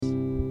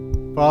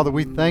Father,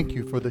 we thank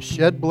you for the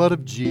shed blood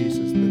of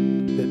Jesus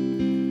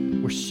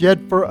that was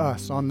shed for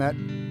us on that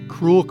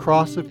cruel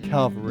cross of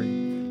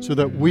Calvary so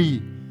that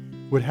we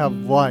would have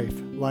life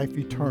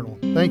eternal.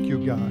 Thank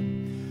you, God.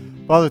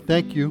 Father,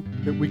 thank you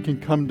that we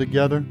can come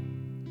together,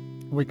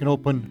 we can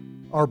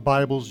open our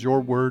Bibles, your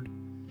word,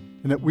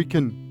 and that we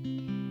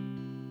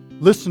can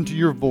listen to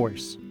your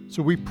voice.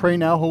 So we pray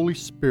now, Holy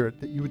Spirit,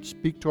 that you would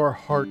speak to our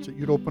hearts, that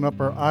you'd open up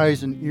our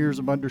eyes and ears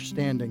of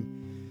understanding.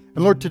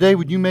 And Lord, today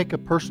would you make a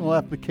personal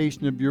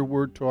application of your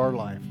word to our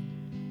life?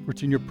 For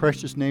it's in your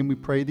precious name we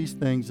pray these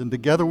things. And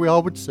together we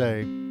all would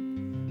say,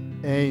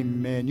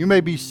 amen. You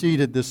may be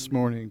seated this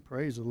morning.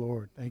 Praise the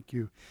Lord. Thank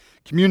you.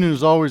 Communion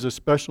is always a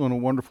special and a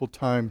wonderful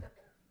time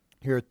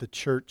here at the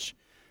church.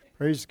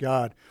 Praise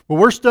God. Well,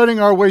 we're studying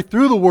our way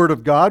through the Word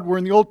of God. We're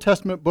in the Old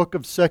Testament book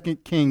of 2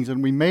 Kings,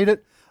 and we made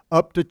it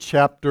up to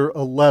chapter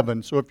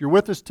 11. So if you're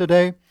with us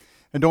today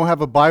and don't have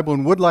a Bible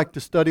and would like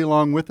to study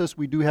along with us,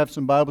 we do have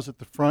some Bibles at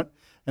the front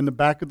and the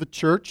back of the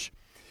church,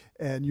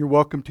 and you're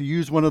welcome to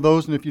use one of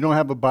those. And if you don't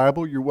have a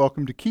Bible, you're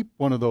welcome to keep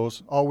one of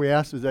those. All we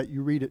ask is that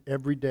you read it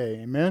every day.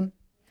 Amen?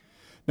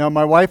 Now,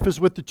 my wife is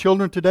with the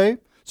children today,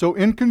 so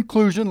in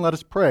conclusion, let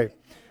us pray.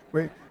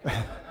 Wait.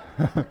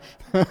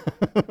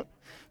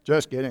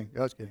 Just kidding.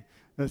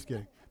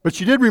 But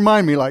she did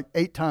remind me like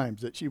 8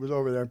 times that she was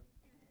over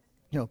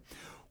there.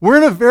 We're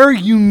in a very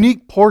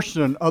unique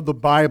portion of the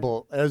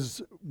Bible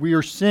as we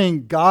are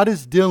seeing God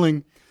is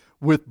dealing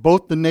with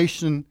both the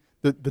nation,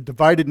 the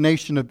divided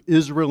nation of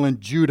Israel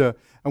and Judah,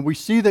 and we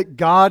see that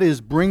God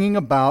is bringing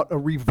about a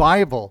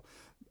revival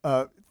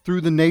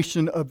through the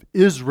nation of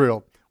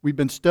Israel. We've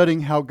been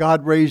studying how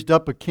God raised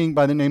up a king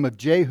by the name of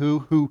Jehu,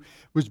 who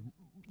was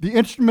the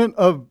instrument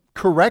of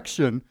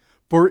correction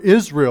for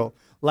Israel.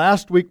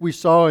 Last week we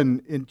saw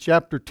in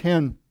chapter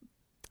 10,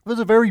 it was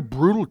a very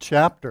brutal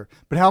chapter.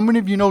 But how many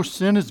of you know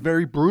sin is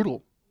very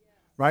brutal,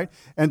 right?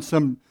 And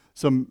some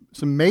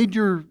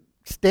major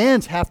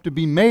stands have to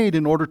be made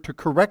in order to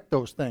correct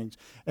those things.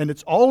 And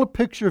it's all a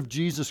picture of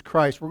Jesus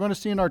Christ. We're going to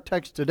see in our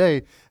text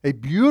today a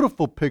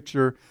beautiful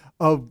picture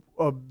of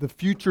the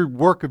future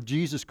work of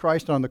Jesus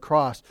Christ on the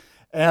cross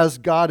as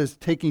God is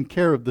taking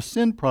care of the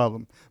sin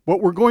problem.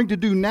 What we're going to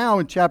do now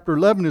in chapter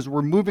 11 is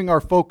we're moving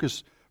our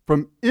focus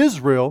from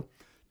Israel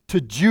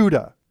to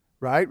Judah,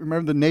 right?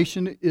 Remember, the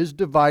nation is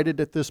divided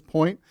at this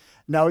point.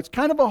 Now, it's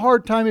kind of a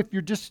hard time if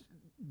you're just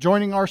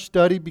joining our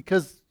study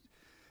because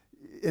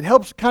it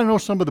helps kind of know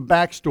some of the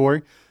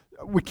backstory.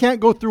 We can't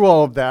go through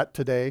all of that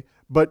today,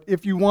 but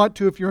if you want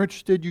to, if you're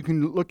interested, you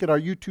can look at our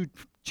YouTube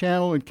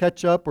channel and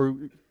catch up, or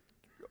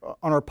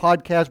on our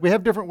podcast. We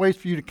have different ways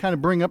for you to kind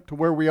of bring up to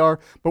where we are,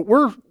 but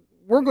we're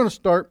going to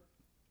start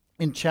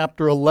in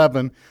chapter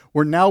 11,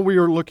 where now we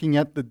are looking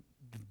at the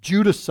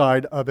Judah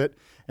side of it,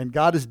 and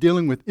God is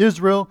dealing with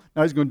Israel.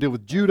 Now he's going to deal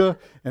with Judah,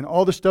 and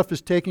all this stuff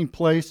is taking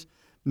place.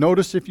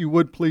 Notice, if you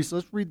would, please,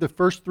 let's read the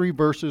first 3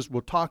 verses.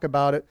 We'll talk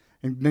about it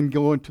and then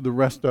go into the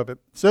rest of it.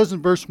 It says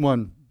in verse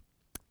 1,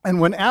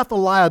 "And when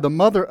Athaliah, the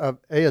mother of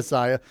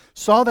Ahaziah,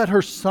 saw that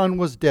her son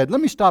was dead."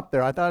 Let me stop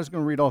there. I thought I was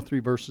going to read all 3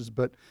 verses,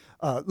 but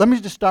let me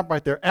just stop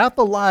right there.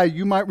 Athaliah,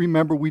 you might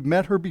remember, we've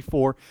met her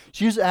before.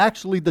 She's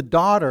actually the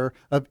daughter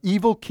of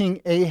evil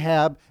King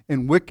Ahab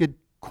and wicked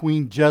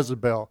Queen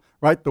Jezebel,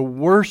 right? The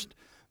worst,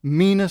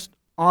 meanest,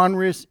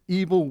 onerous,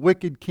 evil,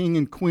 wicked king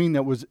and queen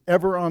that was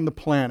ever on the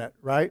planet,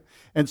 right?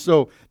 And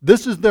so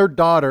this is their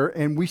daughter,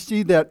 and we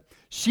see that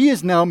she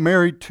is now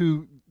married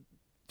to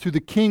the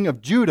king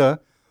of Judah,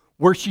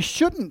 where she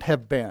shouldn't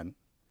have been.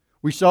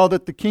 We saw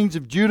that the kings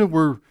of Judah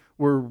were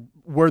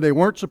where they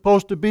weren't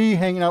supposed to be,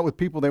 hanging out with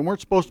people they weren't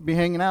supposed to be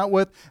hanging out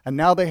with, and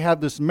now they have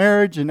this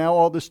marriage, and now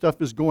all this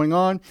stuff is going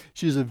on.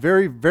 She's a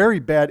very, very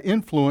bad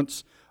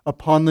influence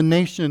upon the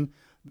nation,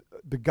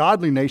 the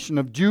godly nation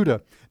of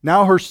Judah.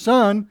 Now her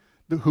son,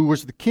 who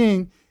was the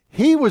king,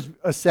 he was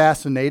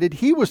assassinated,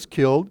 he was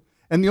killed,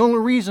 and the only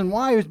reason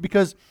why is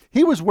because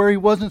he was where he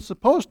wasn't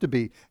supposed to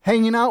be,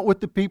 hanging out with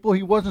the people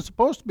he wasn't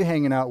supposed to be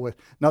hanging out with.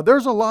 Now,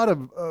 there's a lot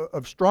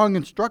of strong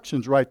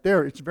instructions right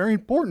there. It's very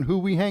important who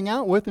we hang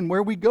out with and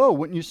where we go.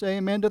 Wouldn't you say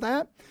amen to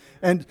that?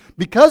 And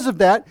because of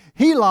that,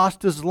 he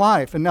lost his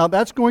life. And now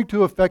that's going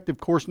to affect, of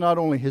course, not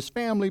only his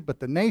family, but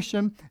the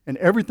nation and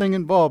everything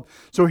involved.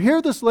 So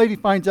here this lady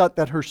finds out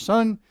that her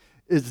son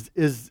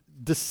is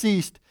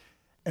deceased.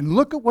 And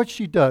look at what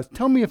she does.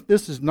 Tell me if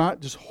this is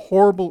not just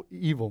horrible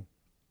evil.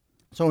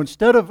 So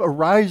instead of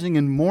arising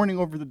and mourning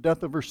over the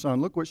death of her son,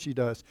 look what she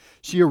does.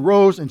 She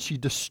arose and she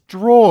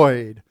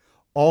destroyed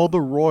all the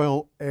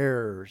royal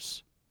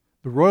heirs.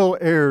 The royal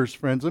heirs,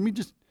 friends,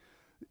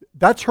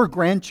 that's her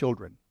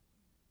grandchildren.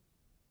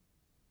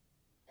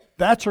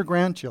 That's her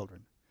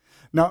grandchildren.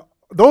 Now,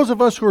 those of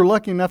us who are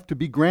lucky enough to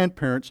be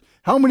grandparents,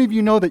 how many of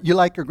you know that you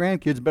like your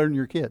grandkids better than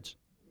your kids?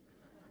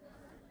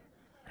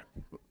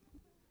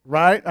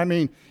 Right? I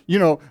mean,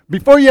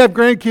 before you have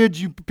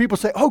grandkids, people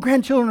say, "Oh,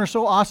 grandchildren are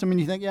so awesome," and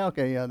you think, "Yeah,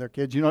 okay, yeah, they're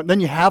kids." Then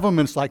you have them,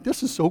 and it's like,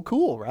 "This is so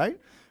cool," right?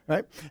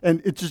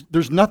 And it's just,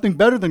 there's nothing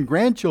better than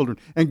grandchildren.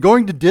 And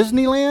going to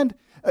Disneyland,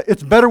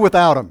 it's better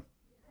without them,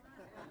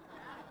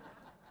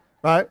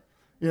 right?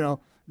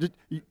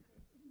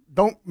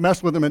 don't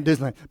mess with them at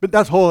Disneyland. But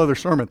that's a whole other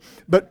sermon.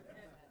 But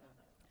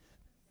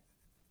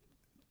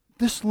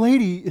this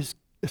lady is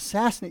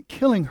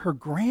killing her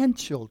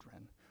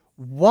grandchildren.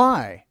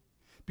 Why?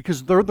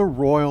 Because they're the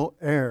royal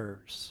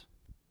heirs.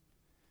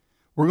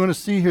 We're going to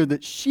see here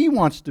that she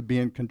wants to be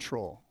in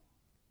control.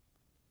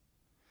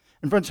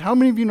 And friends, how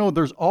many of you know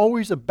there's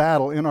always a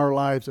battle in our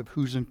lives of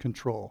who's in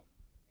control?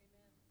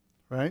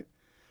 Right?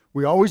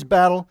 We always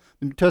battle.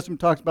 The New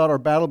Testament talks about our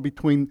battle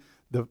between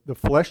the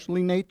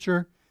fleshly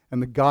nature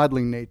and the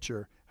godly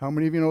nature. How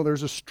many of you know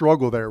there's a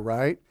struggle there,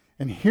 right?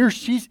 And here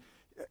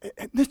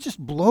this just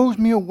blows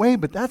me away,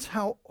 but that's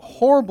how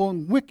horrible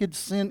and wicked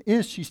sin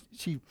is.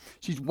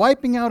 She's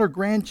wiping out her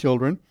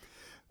grandchildren.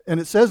 And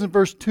it says in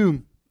verse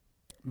 2,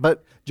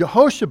 but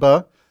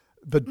Jehosheba,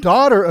 the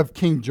daughter of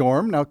King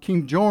Joram, now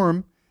King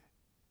Joram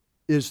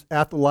is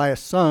Athaliah's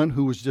son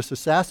who was just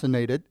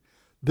assassinated.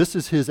 This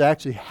is his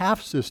actually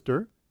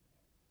half-sister.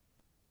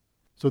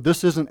 So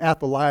this isn't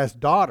Athaliah's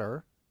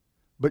daughter,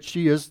 but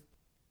she is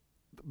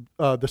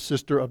the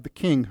sister of the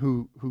king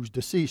who's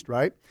deceased,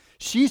 right?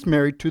 She's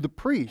married to the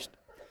priest.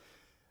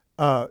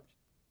 The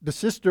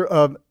sister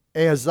of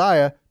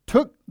Ahaziah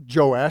took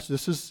Joash.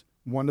 This is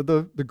one of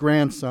the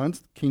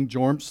grandsons, King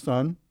Joram's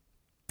son,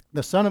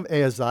 the son of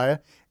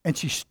Ahaziah, and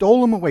she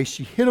stole him away.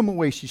 She hid him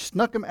away. She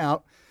snuck him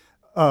out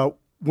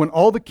when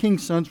all the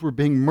king's sons were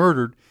being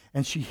murdered,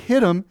 and she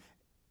hid him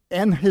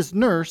and his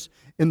nurse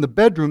in the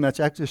bedroom, that's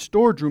actually a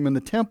storage room in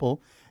the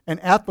temple, and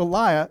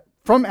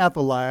from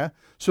Athaliah,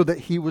 so that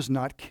he was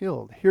not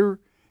killed.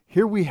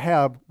 Here we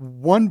have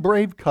one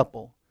brave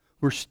couple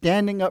who are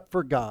standing up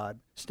for God,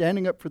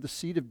 standing up for the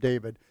seed of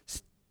David,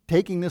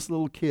 taking this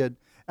little kid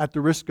at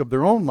the risk of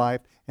their own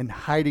life and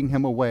hiding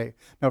him away.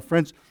 Now,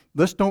 friends,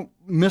 let's don't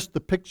miss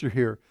the picture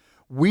here.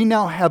 We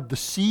now have the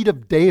seed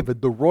of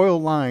David, the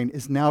royal line,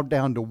 is now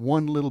down to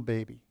one little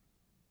baby.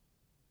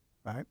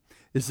 Right?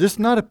 Is this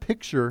not a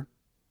picture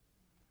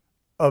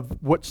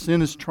of what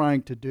sin is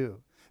trying to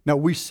do? Now,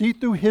 we see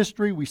through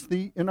history, we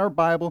see in our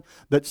Bible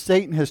that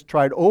Satan has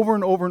tried over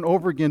and over and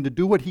over again to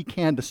do what he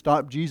can to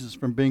stop Jesus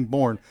from being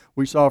born.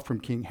 We saw from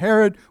King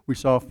Herod, we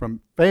saw from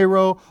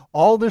Pharaoh,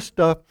 all this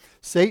stuff.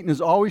 Satan is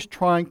always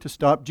trying to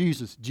stop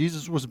Jesus.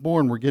 Jesus was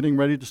born. We're getting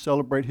ready to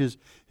celebrate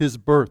his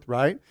birth,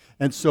 right?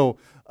 And so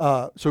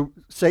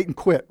Satan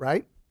quit,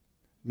 right?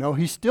 No,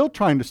 he's still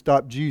trying to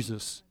stop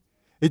Jesus.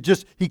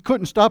 He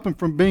couldn't stop him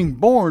from being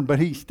born, but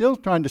he's still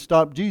trying to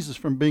stop Jesus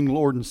from being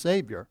Lord and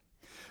Savior.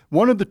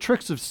 One of the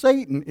tricks of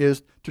Satan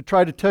is to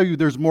try to tell you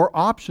there's more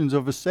options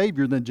of a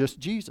Savior than just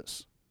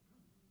Jesus.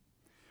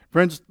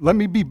 Friends, let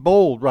me be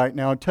bold right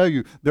now and tell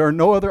you there are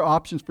no other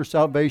options for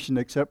salvation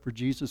except for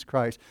Jesus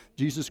Christ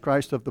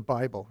of the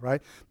Bible,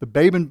 right? The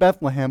babe in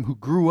Bethlehem who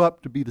grew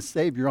up to be the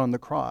Savior on the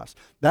cross.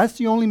 That's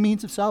the only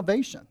means of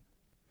salvation.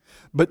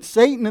 But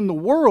Satan in the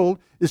world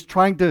is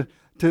trying to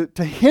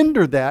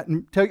hinder that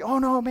and tell you, oh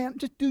no, man,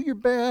 just do your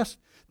best.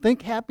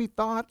 Think happy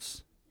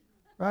thoughts,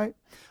 right?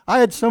 I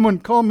had someone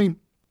call me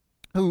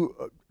who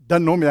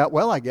doesn't know me that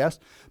well, I guess,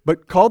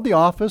 but called the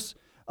office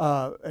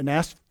and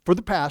asked for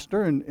the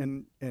pastor,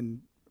 and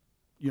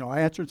I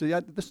answered and said,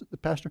 yeah, this is the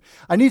pastor.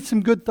 I need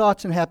some good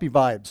thoughts and happy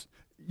vibes.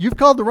 You've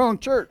called the wrong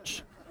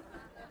church.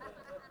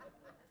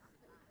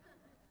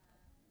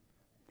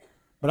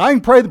 But I can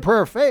pray the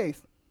prayer of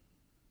faith,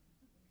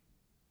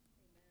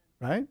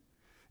 right?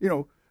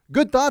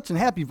 Good thoughts and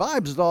happy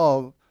vibes is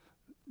all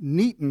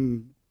neat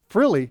and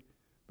frilly,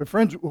 but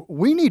friends,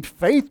 we need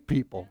faith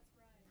people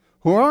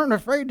who aren't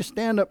afraid to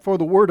stand up for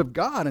the Word of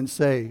God and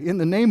say, in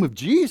the name of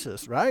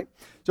Jesus, right?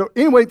 So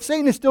anyway,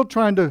 Satan is still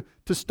trying to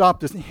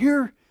stop this. And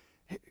here,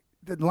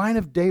 the line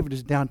of David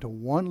is down to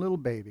one little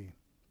baby,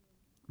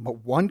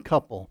 but one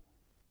couple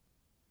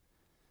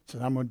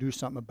said, I'm going to do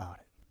something about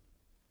it.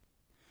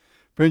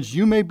 Friends,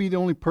 you may be the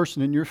only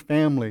person in your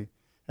family,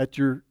 at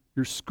your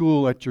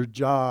school, at your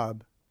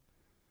job,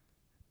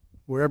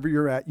 wherever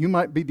you're at. You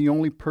might be the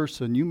only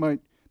person, you might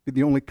be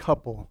the only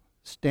couple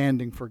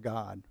standing for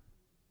God.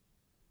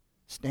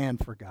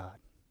 Stand for God.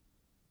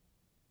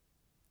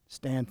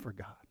 Stand for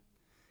God.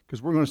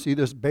 Because we're going to see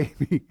this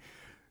baby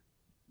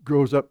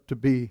grows up to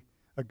be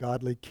a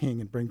godly king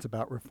and brings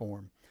about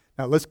reform.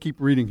 Now let's keep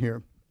reading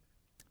here.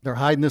 They're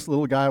hiding this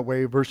little guy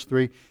away. Verse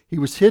 3. He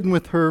was hidden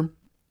with her,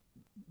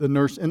 the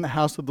nurse, in the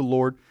house of the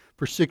Lord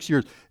for 6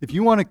 years. If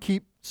you want to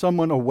keep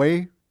someone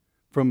away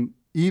from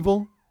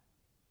evil,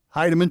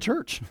 hide him in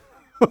church.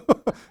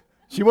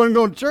 She wasn't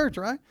going to church,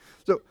 right?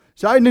 So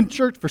hiding in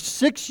church for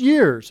 6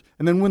 years.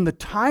 And then when the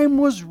time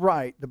was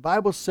right, the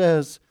Bible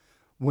says,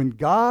 when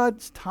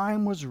God's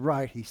time was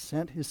right, He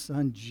sent His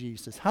Son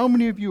Jesus. How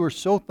many of you are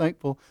so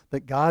thankful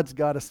that God's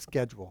got a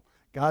schedule?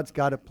 God's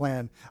got a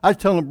plan. I was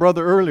telling a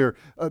brother earlier,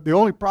 the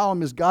only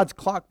problem is God's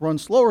clock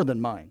runs slower than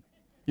mine.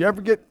 You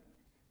ever get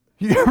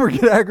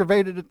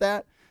aggravated at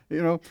that?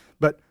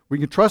 But we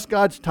can trust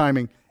God's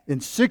timing.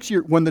 In 6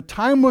 years, when the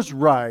time was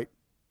right,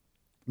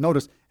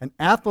 notice, and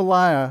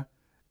Athaliah,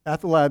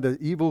 the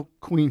evil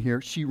queen here,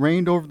 she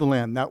reigned over the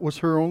land. That was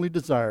her only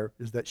desire,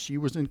 is that she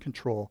was in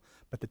control.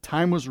 But the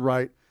time was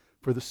right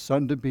for the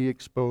sun to be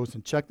exposed.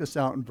 And check this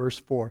out in verse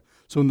 4.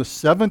 So in the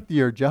 7th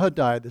year,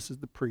 Jehoiada, this is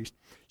the priest,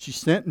 he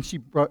sent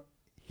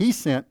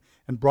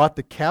and brought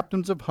the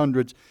captains of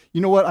hundreds.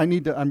 You know what?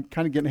 I'm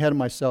kind of getting ahead of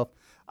myself.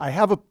 I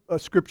have a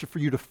scripture for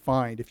you to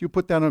find. If you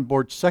put that on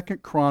board, 2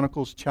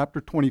 Chronicles chapter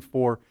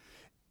 24.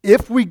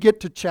 If we get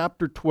to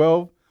chapter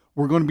 12,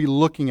 we're going to be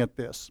looking at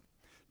this.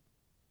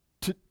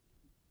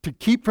 To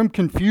keep from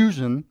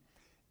confusion,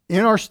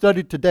 in our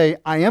study today,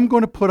 I am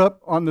going to put up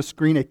on the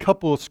screen a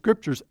couple of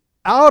scriptures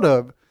out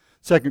of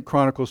 2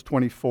 Chronicles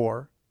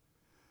 24,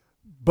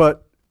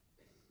 but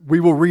we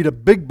will read a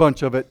big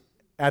bunch of it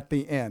at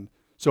the end.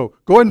 So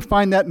go ahead and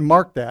find that and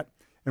mark that.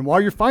 And while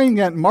you're finding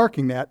that and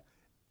marking that,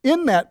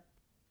 in that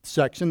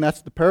section,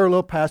 that's the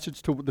parallel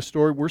passage to the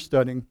story we're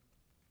studying,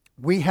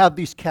 we have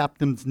these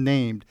captains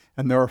named,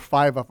 and there are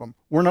 5 of them.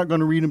 We're not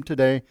going to read them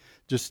today.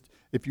 Just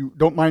if you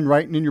don't mind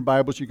writing in your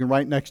Bibles, you can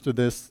write next to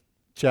this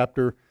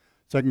chapter,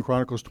 2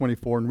 Chronicles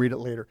 24, and read it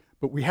later.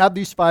 But we have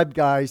these 5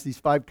 guys, these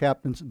 5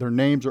 captains. Their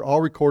names are all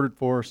recorded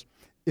for us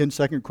in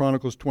 2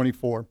 Chronicles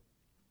 24.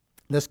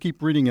 Let's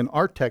keep reading in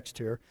our text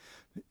here.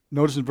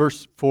 Notice in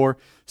verse 4,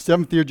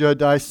 7th year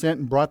Jehoiada sent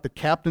and brought the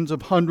captains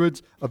of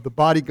hundreds of the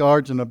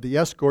bodyguards and of the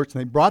escorts, and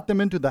they brought them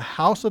into the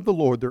house of the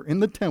Lord. They're in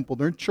the temple,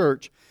 they're in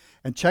church.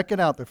 And check it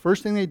out. The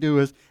first thing they do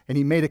is, and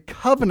he made a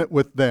covenant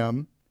with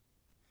them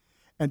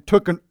and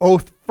took an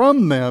oath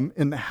from them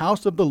in the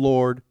house of the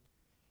Lord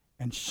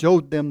and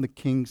showed them the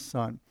king's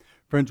son.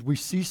 Friends, we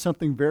see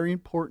something very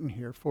important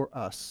here for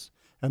us,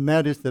 and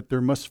that is that there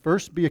must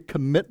first be a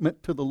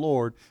commitment to the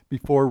Lord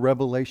before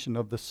revelation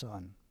of the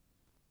Son.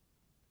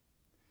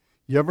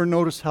 You ever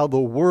notice how the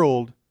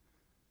world,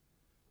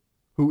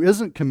 who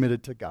isn't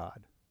committed to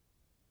God,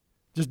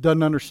 just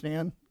doesn't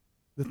understand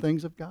the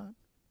things of God?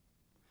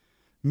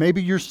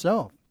 Maybe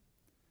yourself.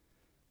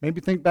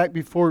 Maybe think back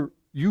before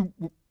you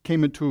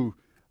came into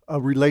a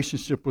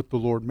relationship with the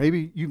Lord.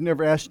 Maybe you've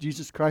never asked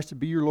Jesus Christ to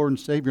be your Lord and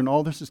Savior, and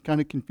all this is kind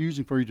of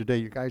confusing for you today.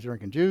 You guys are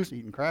drinking juice,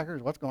 eating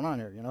crackers. What's going on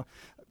here, you know?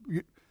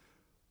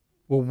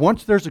 Well,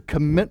 once there's a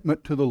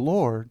commitment to the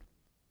Lord,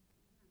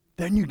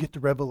 then you get the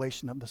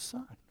revelation of the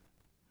Son.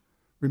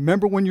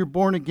 Remember when you're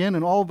born again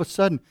and all of a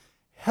sudden,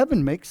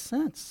 heaven makes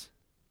sense.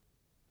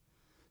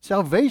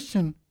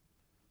 Salvation,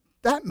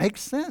 that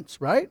makes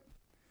sense, right?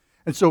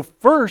 And so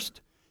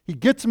first, he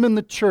gets them in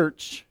the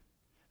church,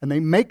 and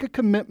they make a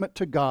commitment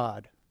to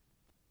God.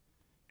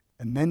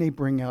 And then they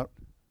bring out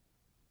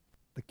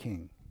the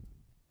king.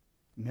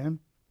 Amen?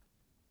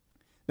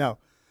 Now,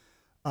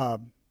 I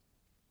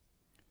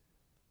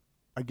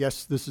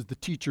guess this is the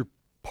teacher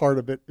part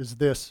of it, is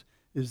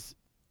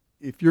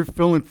if you're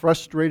feeling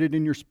frustrated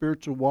in your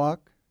spiritual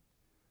walk,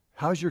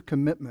 how's your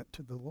commitment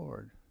to the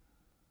Lord?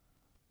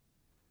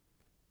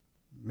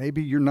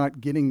 Maybe you're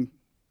not getting,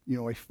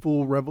 a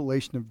full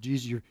revelation of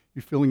Jesus.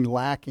 You're feeling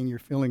lacking. You're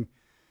feeling,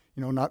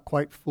 not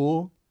quite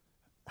full.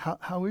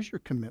 How is your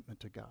commitment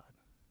to God?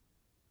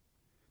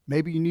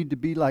 Maybe you need to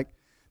be like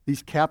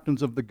these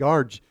captains of the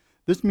guards.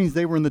 This means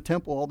they were in the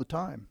temple all the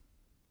time,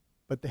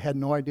 but they had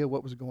no idea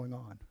what was going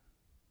on.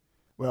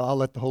 Well, I'll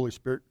let the Holy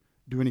Spirit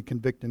do any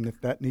convicting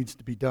if that needs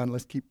to be done.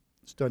 Let's keep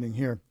studying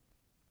here.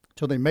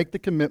 So they make the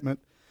commitment.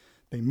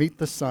 They meet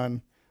the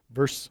Son.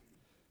 Verse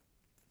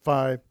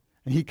 5,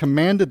 and he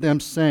commanded them,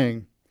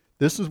 saying,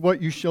 this is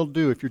what you shall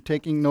do. If you're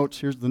taking notes,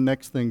 here's the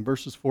next thing.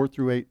 Verses 4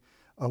 through 8.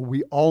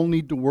 We all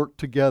need to work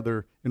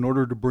together in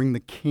order to bring the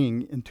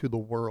king into the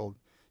world.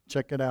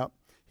 Check it out.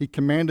 He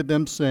commanded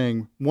them,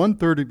 saying,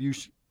 1/3 of you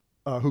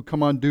who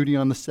come on duty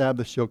on the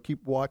Sabbath shall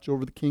keep watch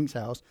over the king's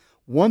house.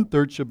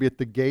 1/3 shall be at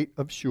the gate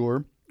of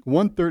Shur.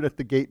 1/3 at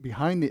the gate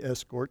behind the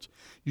escorts.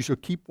 You shall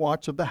keep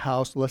watch of the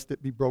house, lest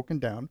it be broken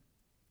down.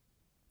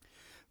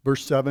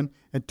 Verse 7,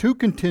 and 2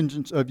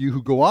 contingents of you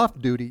who go off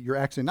duty, you're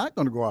actually not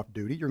going to go off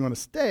duty, you're going to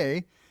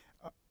stay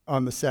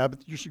on the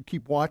Sabbath. You should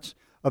keep watch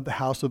of the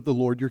house of the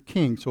Lord your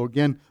king. So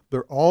again,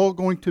 they're all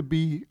going to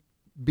be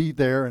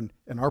there, and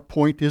our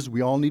point is we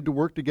all need to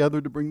work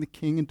together to bring the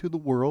king into the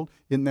world.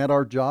 Isn't that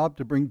our job,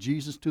 to bring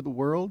Jesus to the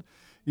world?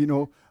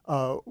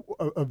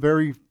 A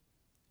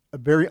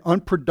very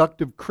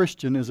unproductive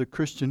Christian is a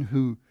Christian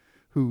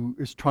who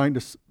is trying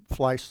to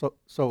fly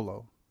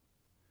solo.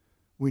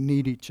 We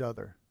need each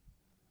other.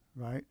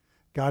 Right?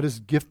 God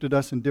has gifted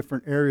us in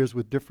different areas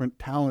with different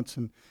talents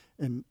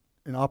and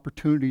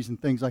opportunities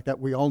and things like that.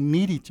 We all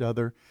need each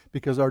other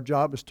because our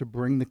job is to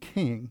bring the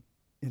king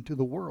into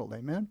the world.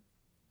 Amen?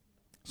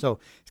 So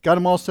he's got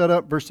them all set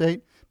up. Verse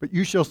 8, but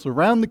you shall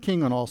surround the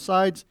king on all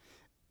sides,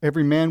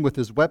 every man with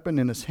his weapon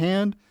in his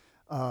hand.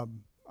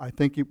 I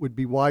think it would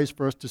be wise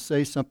for us to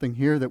say something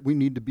here that we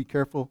need to be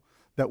careful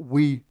that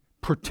we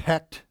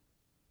protect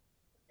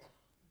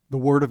the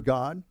Word of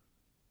God.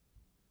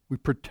 We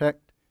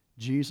protect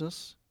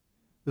Jesus.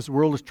 This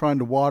world is trying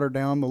to water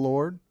down the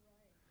Lord.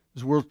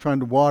 This world is trying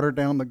to water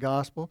down the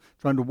gospel,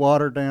 trying to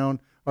water down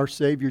our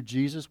Savior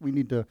Jesus. We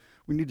need to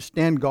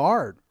stand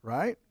guard,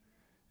 right?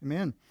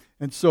 Amen.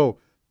 And so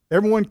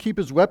everyone keep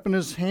his weapon in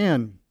his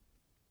hand,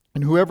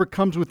 and whoever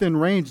comes within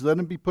range, let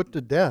him be put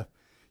to death.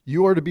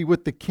 You are to be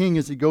with the king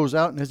as he goes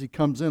out and as he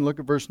comes in. Look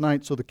at verse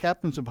 9. So the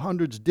captains of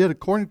hundreds did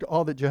according to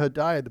all that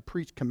Jehodiah the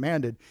priest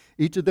commanded.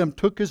 Each of them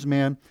took his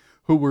man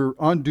who were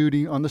on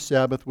duty on the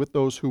Sabbath with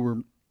those who were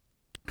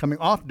coming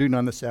off duty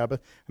on the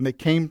Sabbath, and they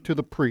came to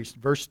the priest.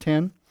 Verse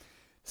 10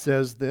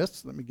 says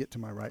this. Let me get to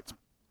my right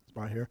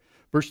spot here.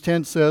 Verse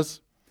 10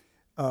 says,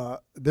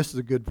 this is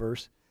a good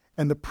verse.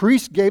 And the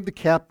priest gave the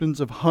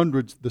captains of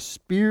hundreds the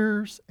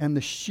spears and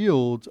the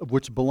shields of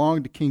which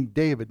belonged to King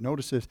David.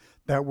 Notice this,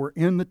 that were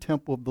in the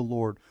temple of the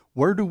Lord.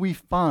 Where do we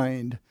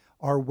find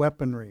our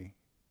weaponry?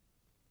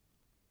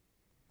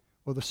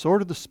 Well, the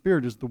sword of the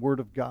Spirit is the word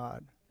of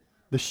God.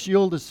 The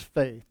shield is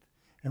faith.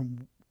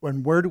 And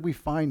where do we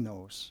find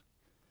those?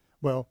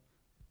 Well,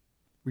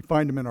 we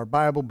find them in our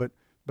Bible, but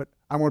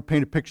I want to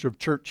paint a picture of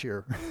church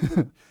here.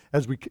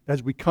 As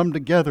we come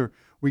together,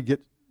 we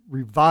get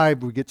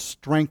revived, we get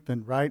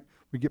strengthened, right?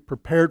 We get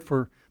prepared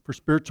for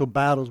spiritual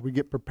battles. We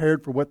get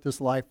prepared for what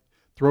this life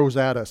throws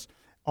at us.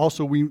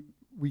 Also, we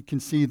can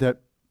see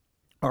that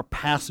our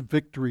past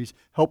victories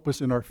help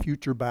us in our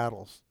future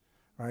battles,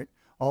 right?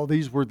 All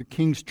these were the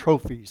king's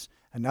trophies,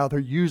 and now they're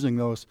using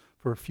those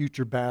for a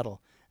future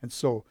battle. And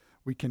so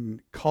we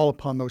can call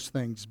upon those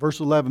things. Verse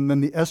 11, then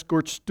the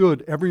escort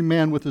stood, every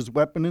man with his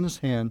weapon in his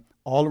hand,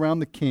 all around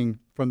the king,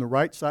 from the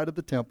right side of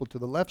the temple to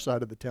the left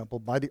side of the temple,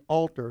 by the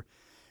altar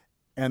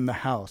and the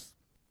house.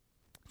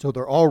 So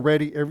they're all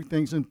ready.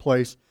 Everything's in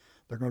place.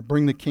 They're going to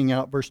bring the king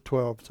out. Verse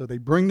 12. So they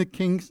bring the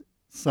king's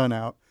son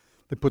out.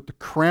 They put the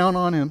crown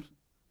on him.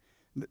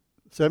 The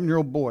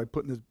 7-year-old boy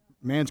putting his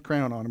man's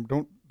crown on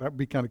him. That would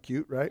be kind of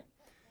cute, right?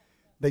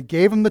 They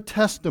gave him the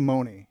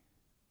testimony.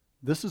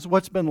 This is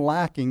what's been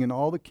lacking in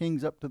all the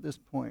kings up to this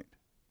point.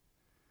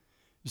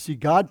 You see,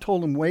 God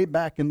told him way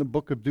back in the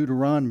book of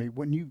Deuteronomy,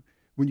 when you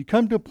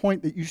come to a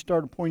point that you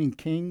start appointing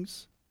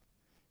kings,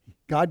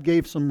 God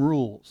gave some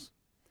rules.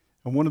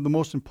 And one of the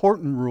most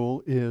important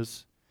rule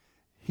is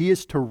he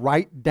is to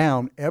write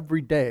down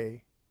every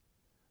day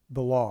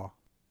the law.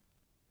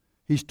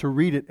 He's to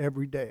read it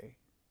every day.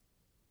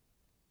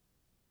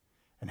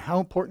 And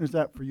how important is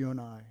that for you and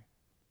I?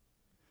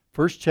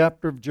 First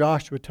chapter of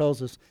Joshua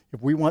tells us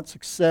if we want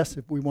success,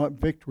 if we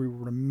want victory, we're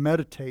going to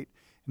meditate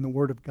in the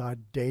Word of God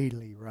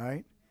daily,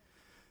 right?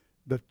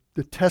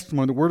 The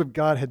testimony, the Word of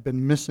God had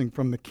been missing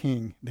from the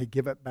king. They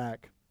give it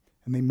back.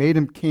 And they made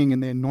him king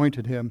and they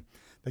anointed him.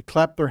 They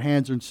clapped their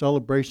hands in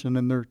celebration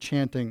and they're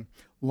chanting,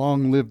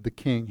 "Long live the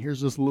king."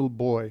 Here's this little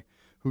boy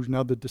who's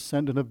now the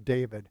descendant of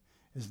David,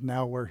 is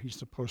now where he's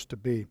supposed to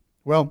be.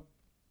 Well,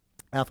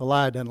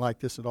 Athaliah didn't like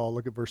this at all.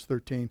 Look at verse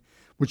 13.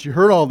 When she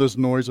heard all this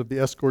noise of the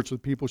escorts of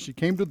the people, she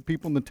came to the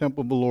people in the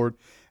temple of the Lord.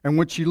 And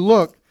when she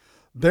looked,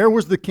 there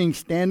was the king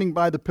standing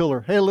by the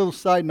pillar. Hey, a little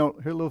side note,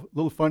 here, a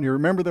little fun here.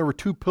 Remember there were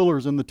 2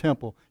 pillars in the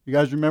temple. You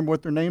guys remember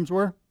what their names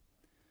were?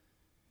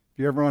 If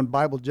you're ever on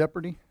Bible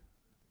Jeopardy,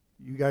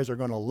 you guys are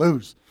going to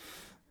lose.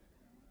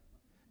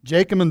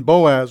 Jacob and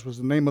Boaz was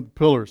the name of the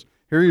pillars.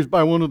 Here he is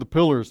by one of the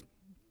pillars.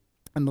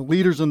 And the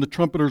leaders and the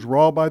trumpeters were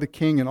all by the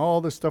king, and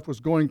all this stuff was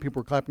going.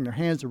 People were clapping their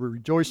hands, they were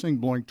rejoicing,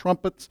 blowing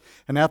trumpets.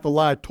 And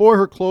Athaliah tore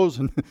her clothes,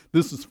 and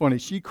this is funny.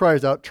 She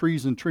cries out,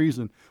 "Treason,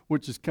 treason,"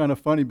 which is kind of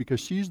funny because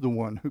she's the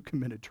one who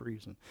committed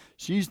treason.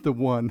 She's the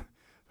one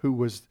who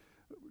was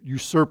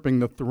usurping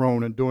the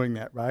throne and doing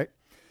that, right?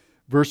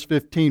 Verse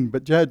 15,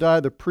 but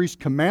Jehodiah the priest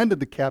commanded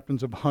the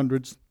captains of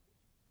hundreds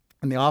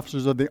and the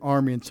officers of the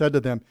army and said to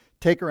them,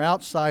 "Take her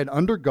outside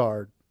under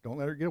guard, don't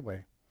let her get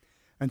away,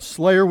 and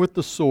slay her with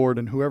the sword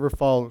and whoever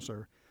follows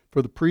her."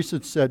 For the priest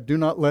had said, "Do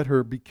not let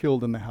her be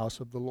killed in the house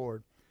of the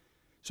Lord."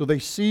 So they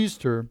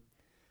seized her,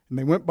 and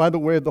they went by the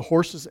way of the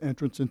horses'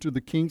 entrance into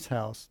the king's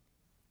house,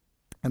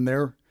 and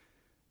there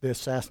they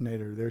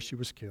assassinated her. There she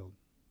was killed.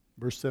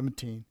 Verse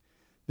 17,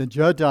 then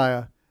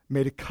Jehodiah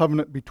made a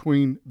covenant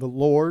between the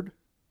Lord,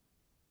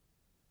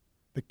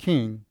 the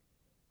king,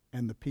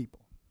 and the people.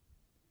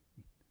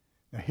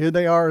 Now here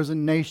they are as a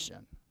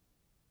nation,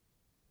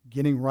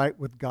 getting right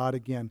with God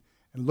again.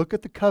 And look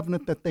at the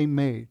covenant that they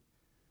made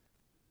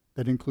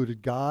that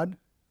included God,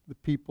 the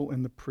people,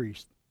 and the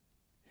priest.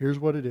 Here's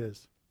what it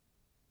is.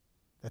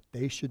 That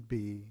they should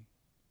be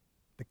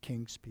the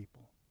king's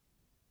people.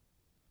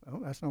 Oh,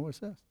 that's not what it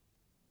says.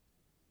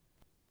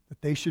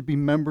 That they should be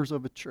members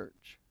of a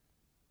church.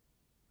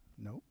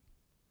 Nope.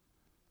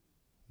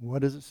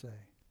 What does it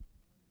say?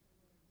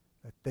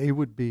 That they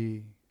would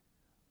be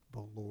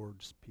the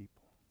Lord's people.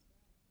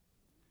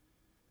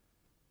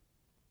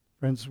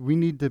 Friends, we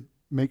need to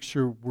make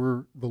sure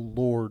we're the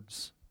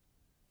Lord's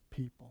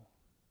people.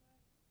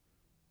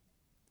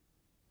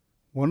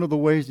 One of the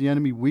ways the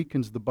enemy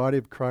weakens the body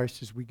of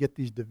Christ is we get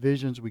these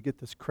divisions, we get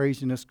this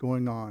craziness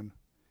going on,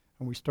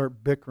 and we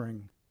start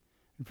bickering.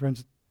 And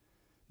friends,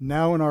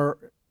 now in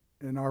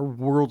our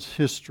world's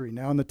history,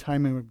 now in the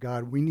timing of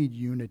God, we need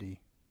unity.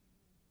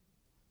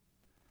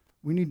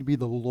 We need to be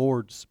the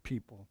Lord's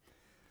people,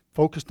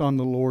 focused on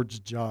the Lord's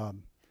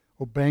job,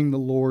 obeying the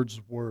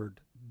Lord's word,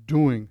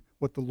 doing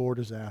what the Lord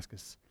has asked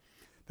us.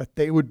 That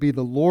they would be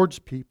the Lord's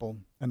people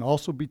and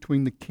also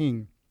between the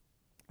king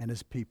and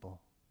his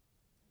people.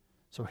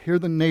 So here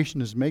the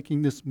nation is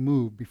making this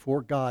move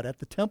before God at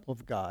the temple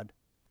of God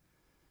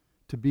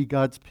to be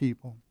God's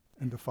people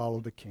and to follow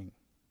the king.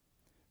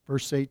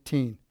 Verse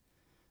 18.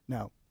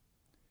 Now,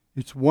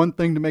 it's one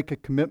thing to make a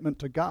commitment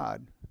to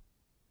God,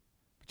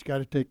 but you got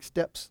to take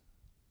steps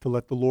to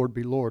let the Lord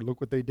be Lord. Look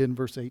what they did in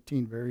verse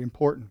 18, very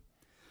important.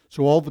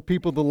 So all the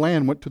people of the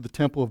land went to the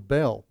temple of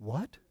Baal.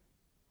 What?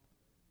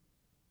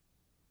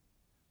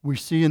 We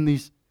see in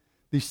these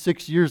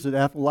 6 years that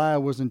Athaliah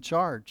was in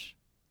charge.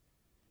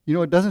 You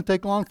know, it doesn't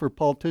take long for a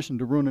politician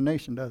to ruin a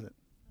nation, does it?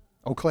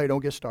 Oh, Clay, don't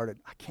get started.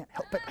 I can't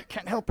help it. I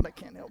can't help it. I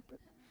can't help it.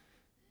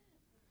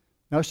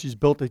 Now she's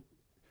built a...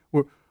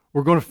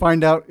 We're going to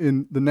find out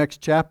in the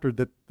next chapter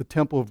that the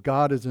temple of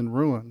God is in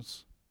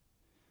ruins,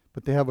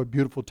 but they have a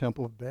beautiful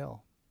temple of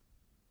Baal.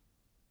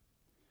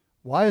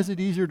 Why is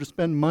it easier to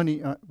spend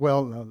money on...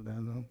 Well,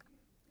 no.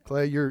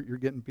 Clay, you're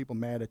getting people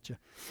mad at you.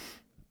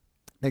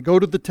 They go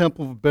to the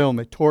temple of Baal and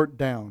they tore it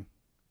down.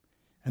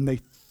 And they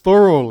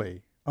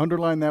thoroughly,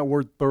 underline that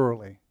word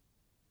thoroughly,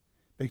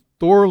 they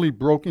thoroughly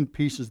broke in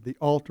pieces the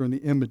altar and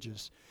the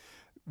images.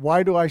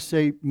 Why do I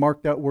say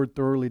mark that word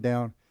thoroughly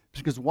down?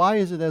 Because why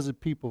is it as a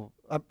people,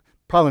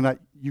 probably not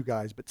you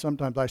guys, but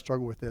sometimes I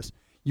struggle with this.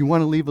 You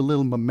want to leave a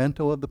little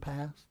memento of the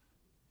past?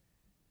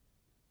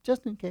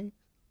 Just in case.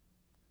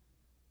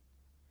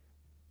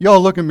 Y'all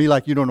look at me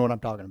like you don't know what I'm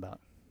talking about.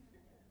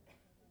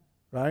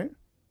 Right?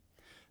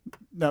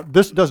 Now,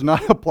 this does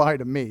not apply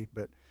to me,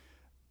 but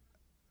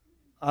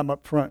I'm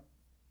up front.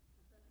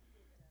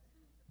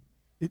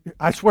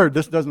 I swear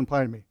this doesn't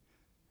apply to me.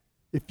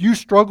 If you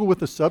struggle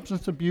with a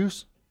substance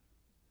abuse,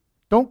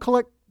 don't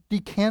collect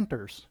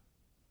decanters.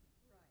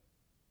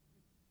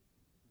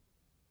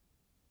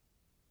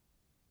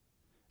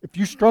 If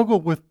you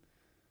struggle with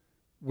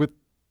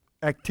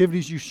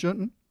activities you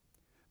shouldn't,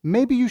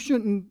 maybe you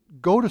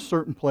shouldn't go to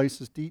certain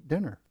places to eat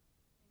dinner.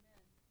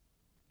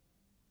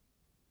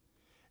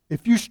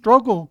 If you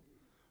struggle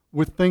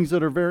with things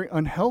that are very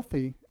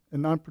unhealthy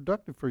and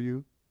non-productive for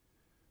you,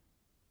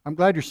 I'm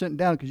glad you're sitting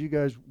down because you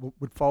guys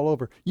would fall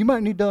over. You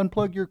might need to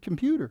unplug your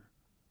computer.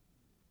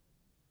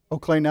 Oh,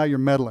 Clay, now you're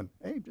meddling.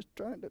 Hey, just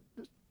trying to,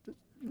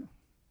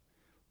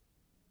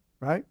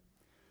 right?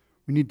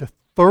 We need to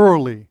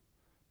thoroughly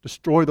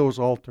destroy those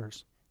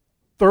altars,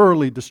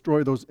 thoroughly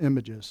destroy those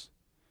images,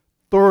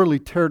 thoroughly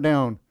tear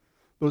down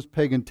those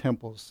pagan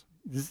temples.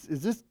 Does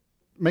this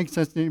make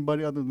sense to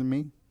anybody other than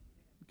me?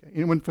 Okay.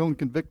 Anyone feeling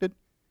convicted?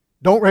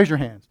 Don't raise your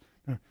hands.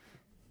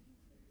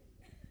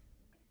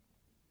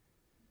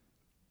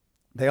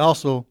 They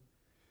also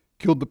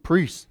killed the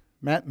priest.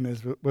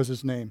 Mattan was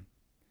his name,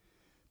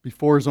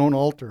 before his own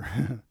altar.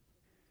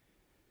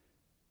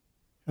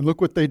 And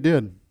look what they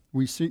did.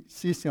 We see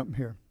something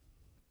here.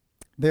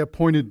 They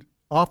appointed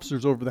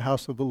officers over the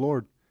house of the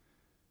Lord.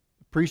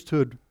 The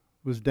priesthood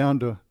was down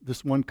to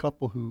this one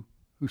couple who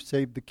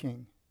saved the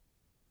king.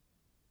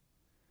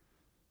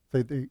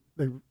 They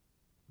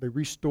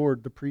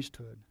restored the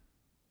priesthood.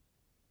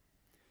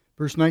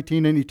 Verse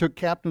 19, and he took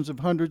captains of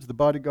hundreds, the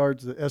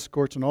bodyguards, the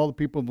escorts, and all the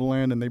people of the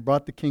land, and they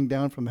brought the king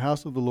down from the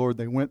house of the Lord.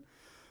 They went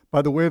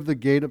by the way of the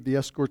gate of the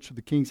escorts to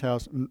the king's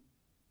house. And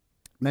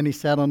then he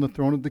sat on the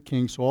throne of the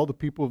king. So all the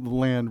people of the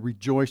land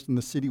rejoiced, and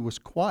the city was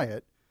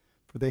quiet,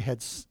 for they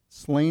had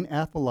slain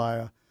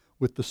Athaliah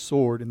with the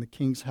sword in the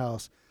king's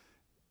house.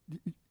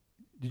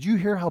 Did you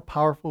hear how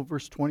powerful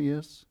verse 20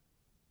 is?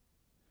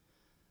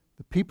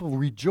 The people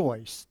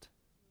rejoiced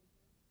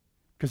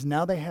because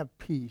now they have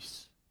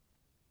peace.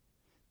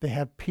 They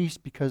have peace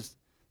because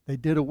they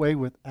did away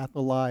with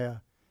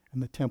Athaliah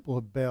and the temple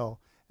of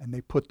Baal, and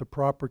they put the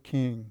proper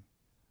king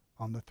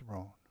on the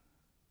throne.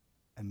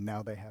 And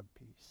now they have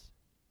peace.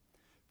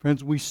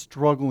 Friends, we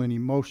struggle in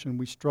emotion.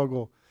 We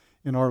struggle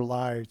in our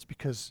lives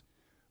because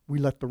we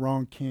let the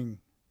wrong king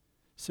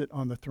sit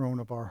on the throne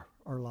of our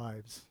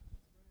lives.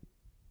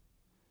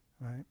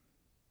 Right?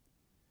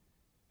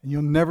 And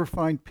you'll never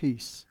find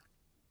peace.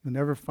 You'll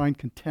never find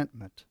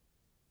contentment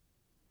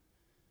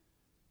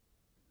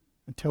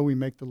until we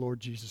make the Lord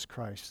Jesus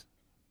Christ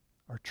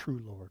our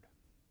true Lord,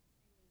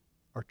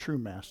 our true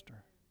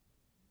Master,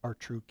 our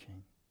true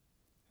King.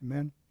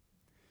 Amen?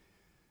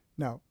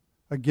 Now,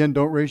 again,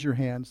 don't raise your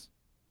hands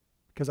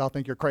because I'll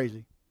think you're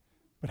crazy.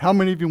 But how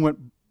many of you went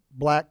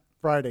Black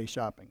Friday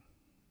shopping?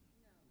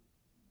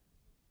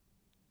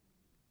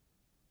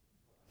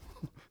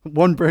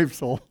 One brave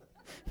soul.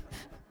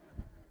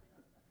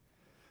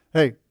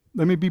 Hey,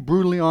 let me be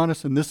brutally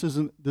honest, and this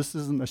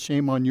isn't a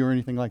shame on you or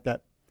anything like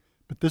that.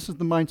 But this is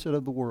the mindset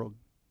of the world.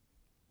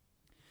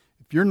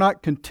 If you're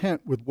not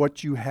content with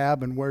what you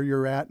have and where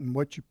you're at and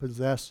what you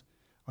possess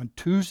on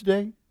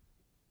Tuesday,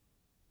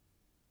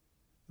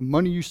 the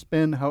money you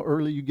spend, how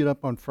early you get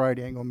up on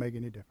Friday ain't going to make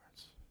any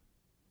difference.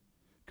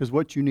 Because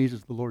what you need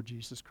is the Lord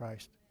Jesus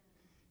Christ.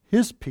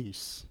 His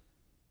peace,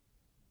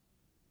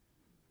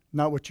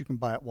 not what you can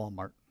buy at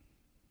Walmart.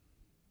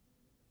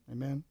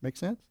 Amen? Make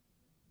sense?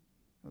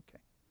 Okay.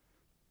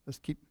 Let's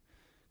keep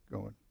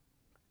going.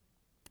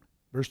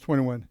 Verse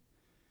 21.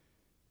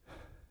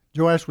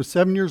 Joash was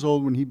 7 years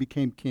old when he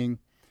became king.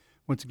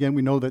 Once again,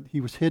 we know that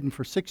he was hidden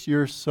for 6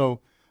 years,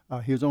 so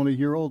He was only a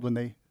year old when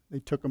they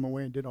took him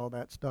away and did all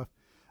that stuff.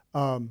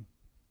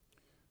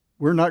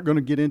 We're not going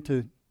to get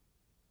into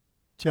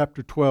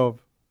chapter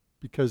 12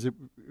 because it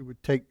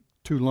would take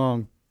too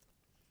long.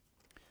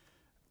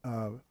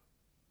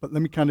 But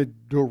let me kind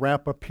of do a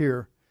wrap up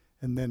here,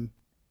 and then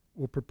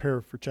we'll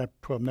prepare for chapter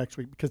 12 next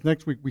week, because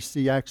next week we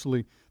see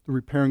actually the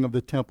repairing of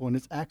the temple, and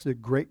it's actually a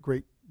great,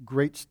 great,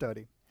 great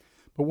study.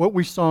 But what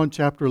we saw in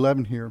chapter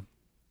 11 here,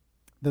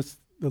 the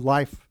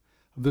life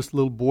of this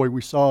little boy,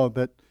 we saw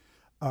that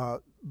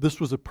this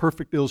was a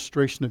perfect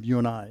illustration of you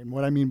and I. And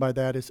what I mean by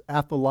that is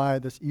Athaliah,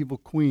 this evil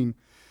queen,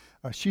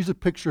 she's a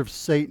picture of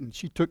Satan.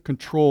 She took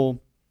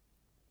control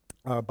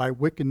by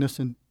wickedness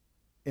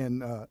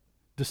and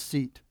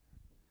deceit,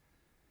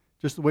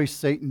 just the way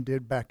Satan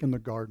did back in the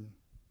garden.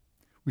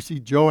 We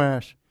see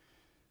Joash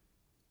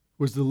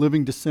was the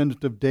living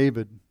descendant of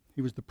David.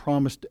 He was the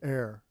promised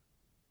heir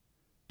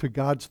to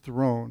God's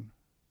throne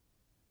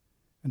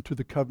and to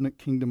the covenant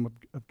kingdom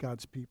of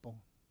God's people.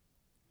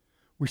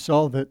 We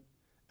saw that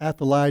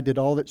Athaliah did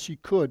all that she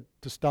could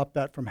to stop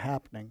that from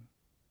happening.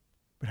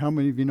 But how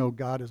many of you know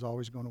God is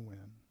always going to win?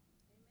 Amen.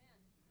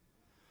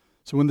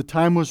 So when the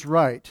time was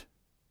right,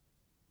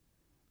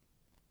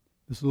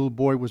 this little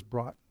boy was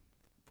brought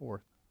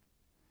forth.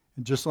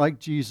 And just like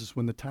Jesus,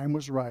 when the time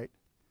was right,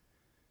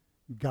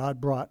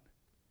 God brought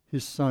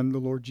his son, the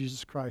Lord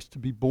Jesus Christ, to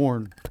be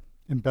born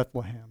in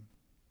Bethlehem,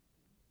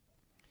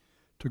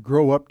 to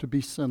grow up to be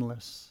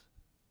sinless,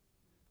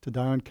 to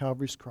die on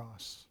Calvary's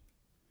cross,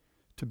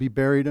 to be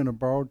buried in a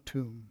borrowed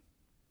tomb,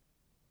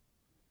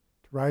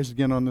 to rise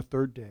again on the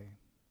third day,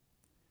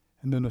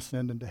 and then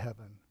ascend into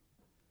heaven,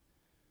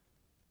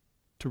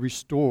 to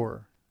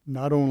restore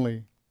not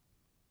only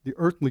the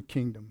earthly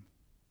kingdom,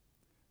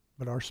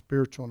 but our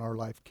spiritual and our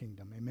life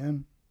kingdom.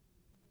 Amen?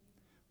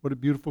 What a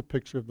beautiful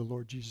picture of the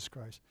Lord Jesus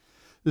Christ.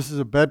 This is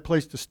a bad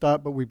place to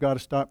stop, but we've got to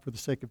stop for the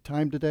sake of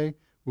time today.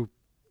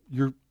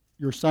 Your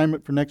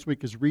assignment for next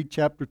week is read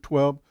chapter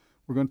 12.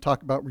 We're going to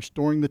talk about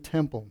restoring the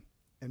temple,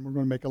 and we're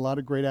going to make a lot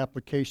of great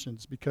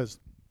applications, because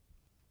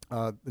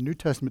the New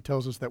Testament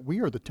tells us that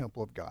we are the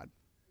temple of God.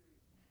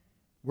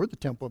 We're the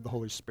temple of the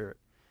Holy Spirit.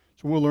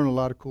 So we'll learn a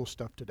lot of cool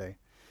stuff today.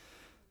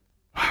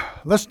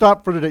 Let's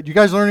stop for today. Do you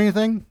guys learn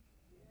anything?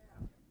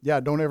 Yeah,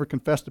 don't ever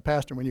confess to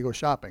pastor when you go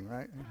shopping,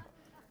 right?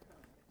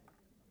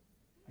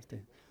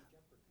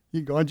 You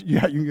can go on, you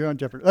can go on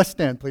Jeffrey. Let's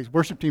stand, please.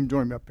 Worship team,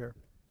 join me up here.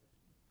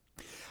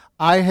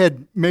 I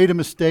had made a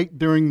mistake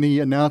during the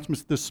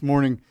announcements this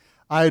morning.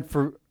 I had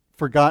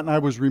forgotten. I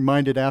was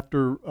reminded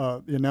after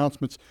the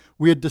announcements.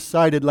 We had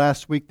decided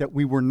last week that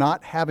we were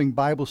not having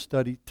Bible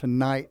study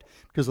tonight,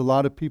 because a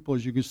lot of people,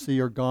 as you can see,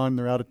 are gone.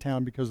 They're out of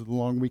town because of the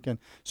long weekend.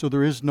 So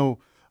there is no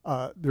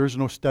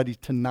study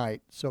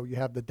tonight. So you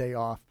have the day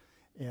off.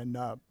 And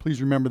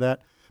please remember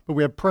that. But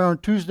we have prayer on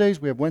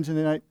Tuesdays. We have Wednesday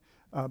night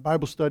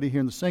Bible study here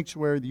in the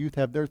sanctuary. The youth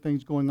have their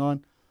things going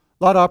on.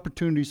 A lot of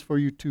opportunities for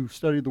you to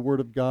study the Word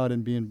of God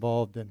and be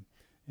involved in.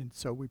 And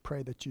so we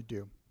pray that you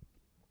do.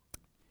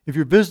 If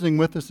you're visiting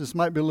with us, this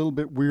might be a little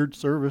bit weird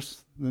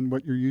service than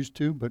what you're used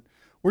to, but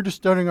we're just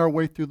studying our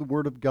way through the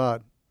Word of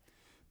God.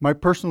 My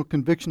personal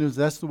conviction is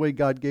that's the way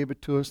God gave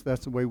it to us.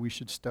 That's the way we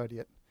should study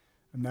it.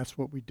 And that's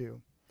what we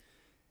do.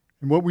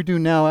 And what we do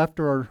now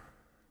after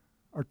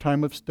our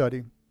time of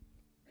study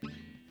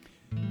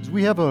is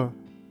we have a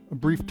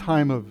brief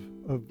time of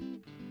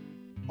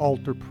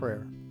altar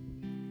prayer.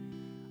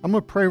 I'm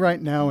going to pray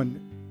right now,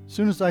 and as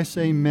soon as I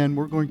say amen,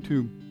 we're going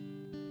to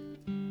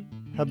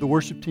have the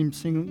worship team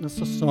sing us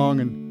a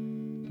song,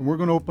 and we're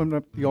going to open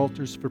up the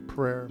altars for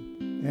prayer.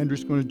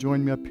 Andrew's going to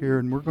join me up here,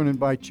 and we're going to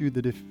invite you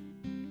that if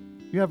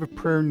you have a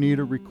prayer need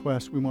or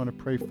request, we want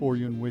to pray for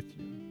you and with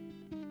you.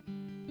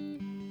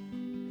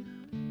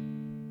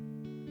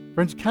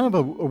 Friends, kind of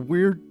a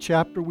weird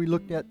chapter we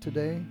looked at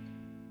today,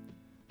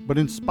 but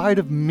in spite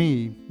of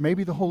me,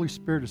 maybe the Holy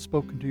Spirit has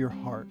spoken to your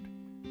heart,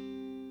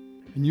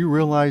 and you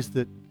realize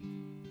that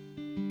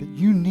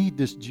you need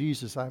this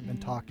Jesus I've been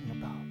talking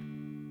about.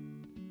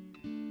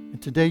 And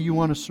today you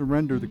want to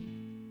surrender the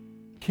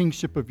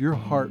kingship of your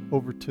heart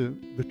over to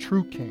the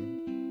true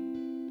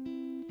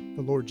King,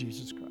 the Lord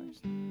Jesus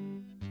Christ.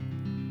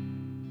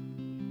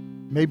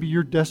 Maybe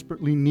you're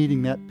desperately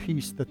needing that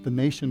peace that the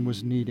nation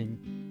was needing,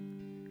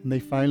 and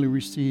they finally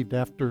received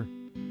after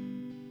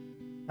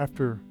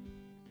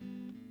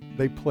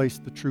they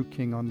placed the true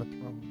King on the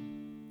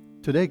throne.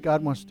 Today,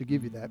 God wants to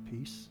give you that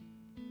peace.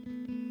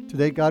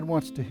 Today, God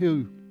wants to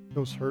heal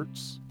those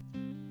hurts.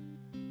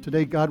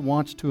 Today, God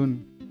wants to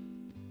and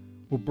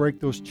will break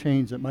those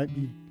chains that might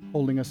be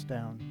holding us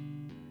down.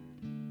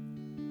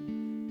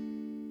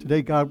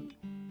 Today, God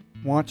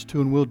wants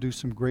to and will do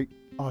some great,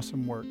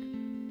 awesome work.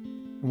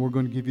 And we're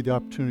going to give you the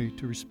opportunity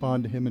to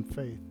respond to Him in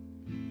faith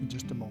in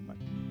just a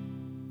moment.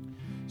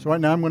 So right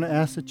now, I'm going to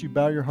ask that you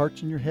bow your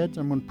hearts and your heads.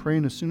 I'm going to pray,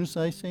 and as soon as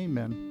I say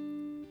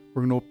amen,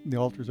 we're going to open the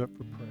altars up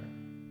for prayer.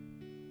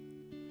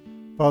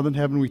 Father in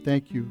heaven, we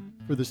thank you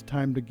for this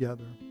time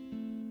together.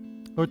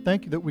 Lord,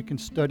 thank you that we can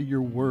study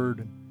your word.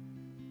 And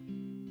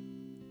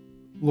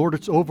Lord,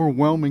 it's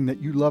overwhelming that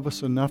you love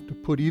us enough to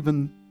put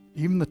even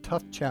the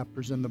tough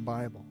chapters in the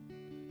Bible.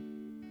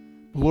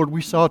 Lord,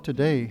 we saw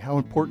today how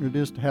important it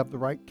is to have the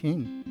right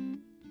king.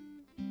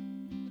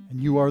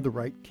 And you are the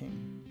right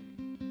king.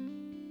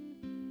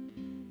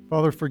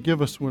 Father,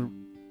 forgive us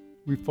when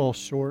we fall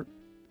short.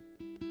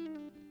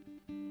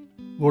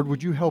 Lord,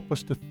 would you help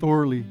us to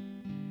thoroughly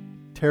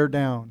tear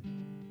down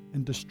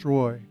and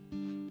destroy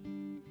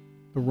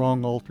the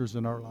wrong altars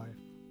in our life.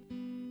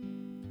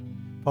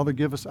 Father,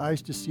 give us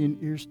eyes to see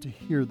and ears to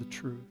hear the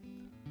truth.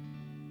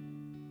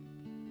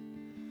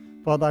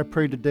 Father, I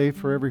pray today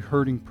for every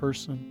hurting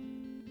person.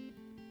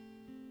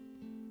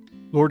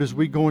 Lord, as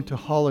we go into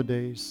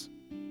holidays,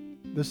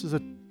 this is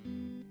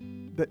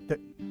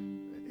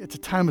it's a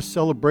time of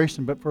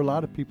celebration, but for a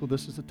lot of people,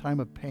 this is a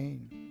time of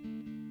pain.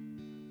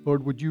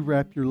 Lord, would you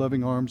wrap your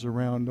loving arms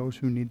around those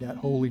who need that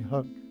holy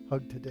hug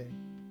today?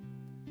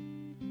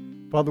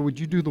 Father, would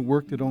you do the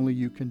work that only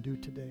you can do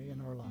today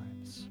in our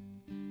lives?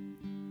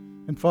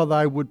 And Father,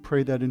 I would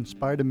pray that in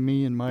spite of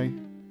me and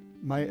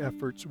my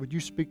efforts, would you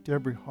speak to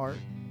every heart?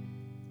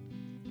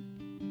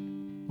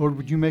 Lord,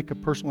 would you make a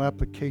personal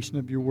application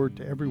of your word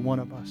to every one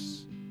of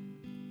us?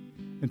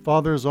 And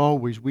Father, as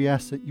always, we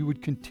ask that you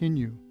would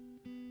continue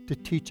to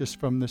teach us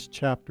from this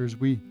chapter as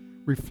we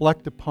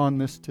reflect upon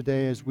this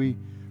today, as we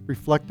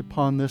reflect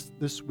upon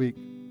this week.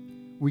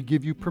 We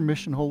give you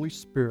permission, Holy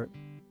Spirit,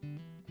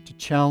 to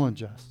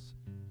challenge us,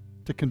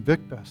 to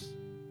convict us,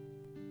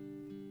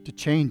 to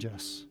change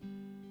us,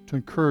 to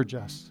encourage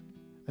us,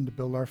 and to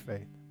build our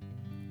faith.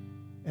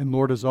 And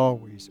Lord, as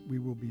always, we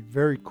will be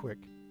very quick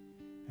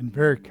and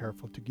very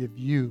careful to give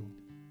you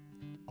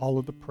all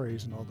of the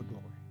praise and all the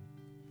glory.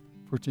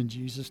 For it's in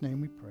Jesus' name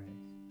we pray.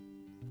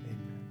 Amen.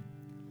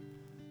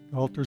 The altar's